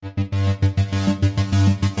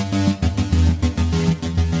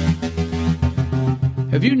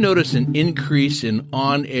Have you noticed an increase in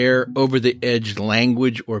on-air, over-the-edge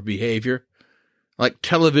language or behavior? Like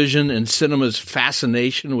television and cinema's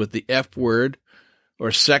fascination with the F word,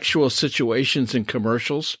 or sexual situations in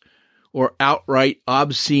commercials, or outright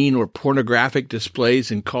obscene or pornographic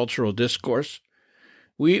displays in cultural discourse?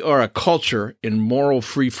 We are a culture in moral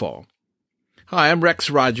freefall. Hi, I'm Rex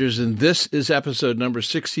Rogers, and this is episode number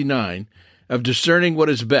 69 of Discerning What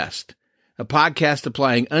is Best, a podcast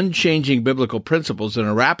applying unchanging biblical principles in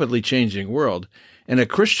a rapidly changing world and a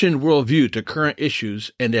Christian worldview to current issues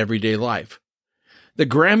and everyday life. The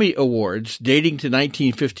Grammy Awards, dating to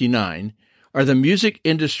 1959, are the music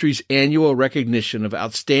industry's annual recognition of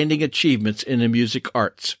outstanding achievements in the music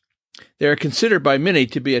arts. They are considered by many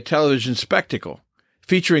to be a television spectacle,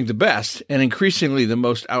 featuring the best and increasingly the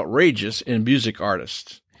most outrageous in music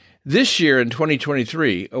artists. This year in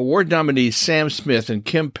 2023, award nominees Sam Smith and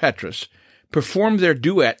Kim Petras performed their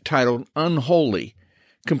duet titled Unholy,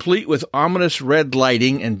 complete with ominous red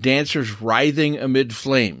lighting and dancers writhing amid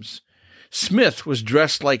flames. Smith was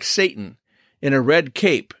dressed like Satan in a red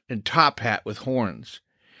cape and top hat with horns.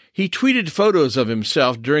 He tweeted photos of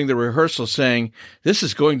himself during the rehearsal saying, "This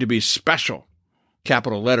is going to be special,"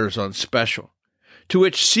 capital letters on special. To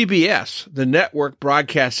which CBS, the network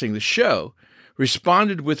broadcasting the show,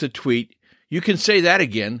 responded with a tweet, "You can say that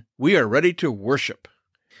again. We are ready to worship."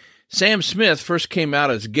 Sam Smith first came out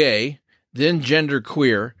as gay, then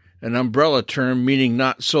genderqueer, an umbrella term meaning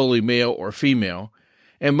not solely male or female,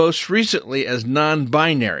 and most recently as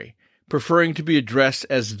non-binary, preferring to be addressed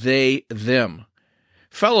as they, them.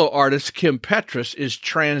 Fellow artist Kim Petras is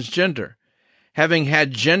transgender, having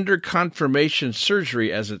had gender confirmation surgery,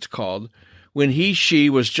 as it's called, when she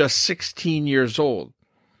was just 16 years old.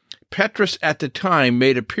 Petras at the time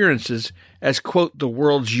made appearances as, quote, the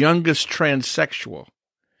world's youngest transsexual.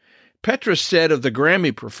 Petras said of the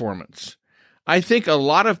Grammy performance, "I think a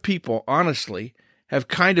lot of people, honestly, have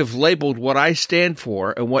kind of labeled what I stand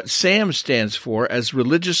for and what Sam stands for as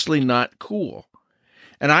religiously not cool.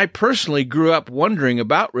 And I personally grew up wondering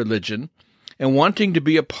about religion and wanting to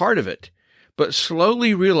be a part of it, but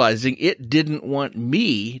slowly realizing it didn't want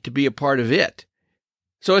me to be a part of it.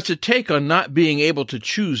 So it's a take on not being able to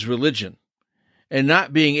choose religion and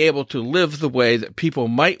not being able to live the way that people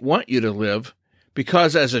might want you to live,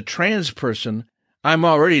 because as a trans person, I'm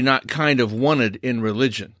already not kind of wanted in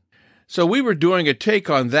religion." So we were doing a take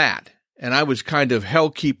on that, and I was kind of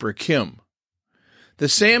Hellkeeper Kim. The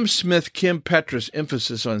Sam Smith-Kim Petras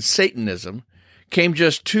emphasis on Satanism came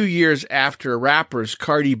just 2 years after rappers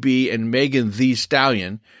Cardi B and Megan Thee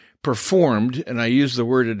Stallion performed, and I use the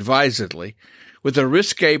word advisedly, with a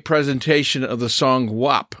risque presentation of the song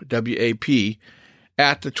WAP, W-A-P,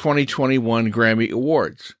 at the 2021 Grammy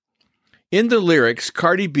Awards. In the lyrics,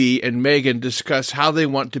 Cardi B and Megan discuss how they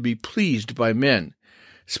want to be pleased by men,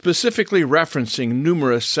 specifically referencing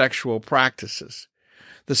numerous sexual practices.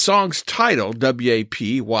 The song's title,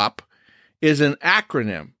 WAP, WAP, is an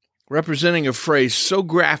acronym representing a phrase so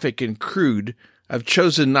graphic and crude, I've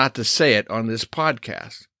chosen not to say it on this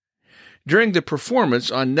podcast. During the performance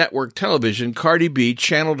on network television, Cardi B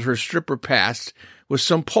channeled her stripper past with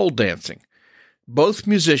some pole dancing. Both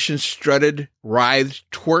musicians strutted, writhed,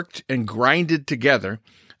 twerked, and grinded together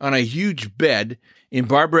on a huge bed in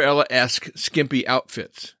Barbarella-esque skimpy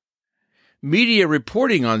outfits. Media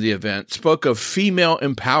reporting on the event spoke of female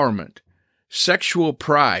empowerment, sexual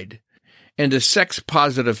pride, and a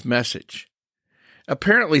sex-positive message.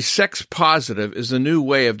 Apparently, sex-positive is a new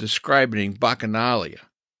way of describing bacchanalia.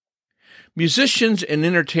 Musicians and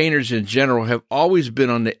entertainers in general have always been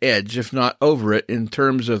on the edge, if not over it, in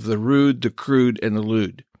terms of the rude, the crude, and the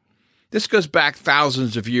lewd. This goes back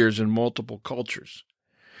thousands of years in multiple cultures.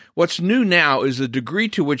 What's new now is the degree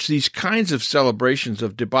to which these kinds of celebrations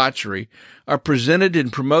of debauchery are presented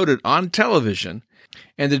and promoted on television,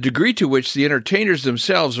 and the degree to which the entertainers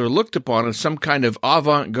themselves are looked upon as some kind of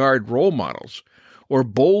avant-garde role models, or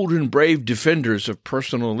bold and brave defenders of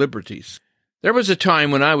personal liberties. There was a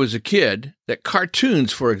time when I was a kid that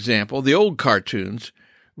cartoons, for example, the old cartoons,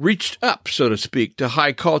 reached up, so to speak, to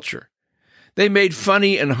high culture. They made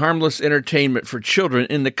funny and harmless entertainment for children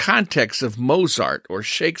in the context of Mozart or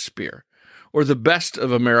Shakespeare or the best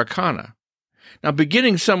of Americana. Now,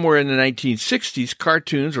 beginning somewhere in the 1960s,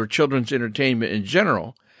 cartoons or children's entertainment in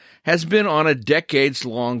general has been on a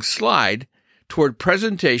decades-long slide toward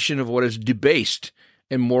presentation of what is debased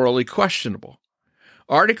and morally questionable.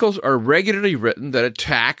 Articles are regularly written that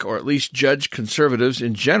attack or at least judge conservatives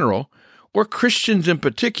in general, or Christians in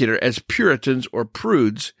particular, as Puritans or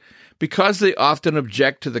prudes, because they often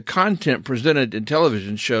object to the content presented in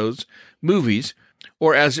television shows, movies,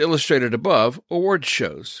 or as illustrated above, award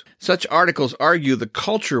shows. Such articles argue the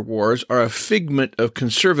culture wars are a figment of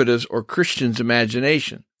conservatives' or Christians'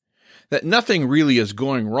 imagination, that nothing really is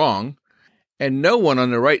going wrong, and no one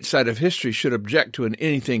on the right side of history should object to an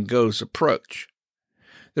anything-goes approach.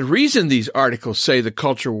 The reason these articles say the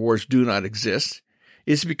culture wars do not exist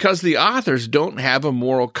is because the authors don't have a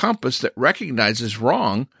moral compass that recognizes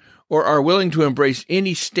wrong or are willing to embrace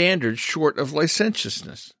any standard short of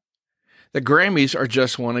licentiousness. The Grammys are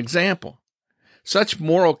just one example. Such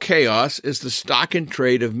moral chaos is the stock in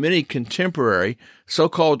trade of many contemporary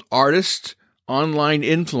so-called artists, online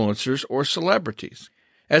influencers, or celebrities.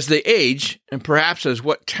 As they age, and perhaps as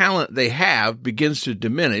what talent they have begins to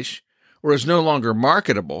diminish or is no longer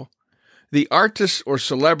marketable, the artists or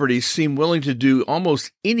celebrities seem willing to do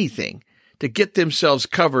almost anything to get themselves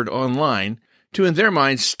covered online to, in their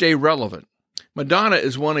minds, stay relevant. Madonna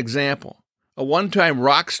is one example, a one-time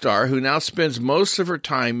rock star who now spends most of her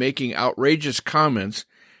time making outrageous comments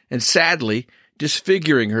and, sadly,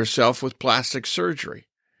 disfiguring herself with plastic surgery.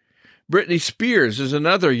 Britney Spears is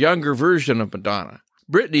another younger version of Madonna.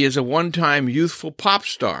 Britney is a one-time youthful pop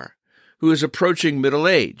star who is approaching middle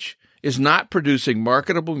age, is not producing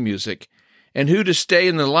marketable music, and who, to stay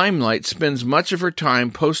in the limelight, spends much of her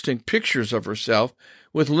time posting pictures of herself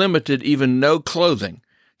with limited, even no clothing,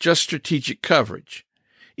 just strategic coverage.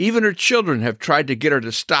 Even her children have tried to get her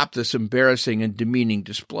to stop this embarrassing and demeaning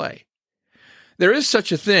display. There is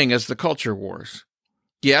such a thing as the culture wars.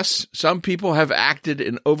 Yes, some people have acted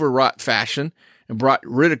in overwrought fashion and brought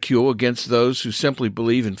ridicule against those who simply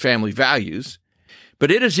believe in family values,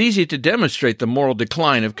 but it is easy to demonstrate the moral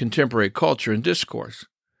decline of contemporary culture and discourse.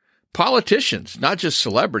 Politicians, not just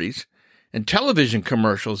celebrities, and television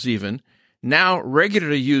commercials even, now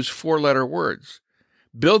regularly use four-letter words,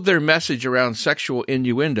 build their message around sexual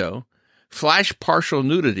innuendo, flash partial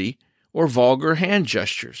nudity, or vulgar hand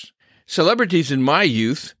gestures. Celebrities in my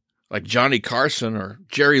youth, like Johnny Carson or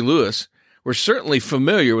Jerry Lewis, were certainly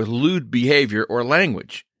familiar with lewd behavior or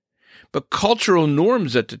language, but cultural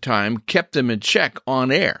norms at the time kept them in check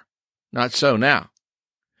on air. Not so now.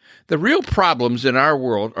 The real problems in our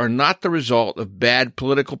world are not the result of bad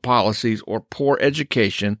political policies or poor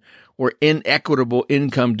education or inequitable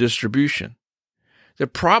income distribution. The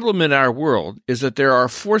problem in our world is that there are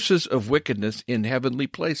forces of wickedness in heavenly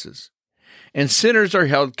places, and sinners are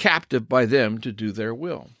held captive by them to do their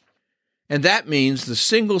will. And that means the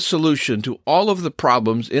single solution to all of the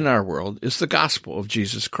problems in our world is the gospel of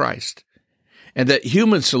Jesus Christ, and that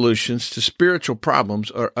human solutions to spiritual problems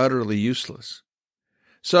are utterly useless.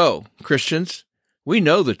 So, Christians, we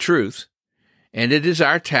know the truth, and it is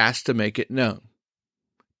our task to make it known.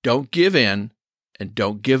 Don't give in and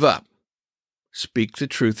don't give up. Speak the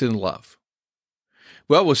truth in love.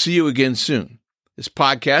 Well, we'll see you again soon. This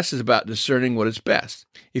podcast is about discerning what is best.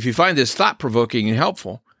 If you find this thought-provoking and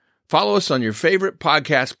helpful, follow us on your favorite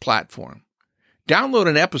podcast platform. Download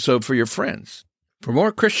an episode for your friends. For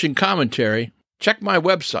more Christian commentary, check my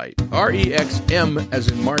website, REXM as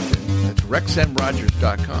in Martin. That's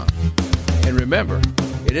RexMRogers.com. And remember,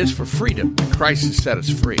 it is for freedom that Christ has set us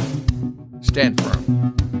free. Stand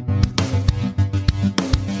firm.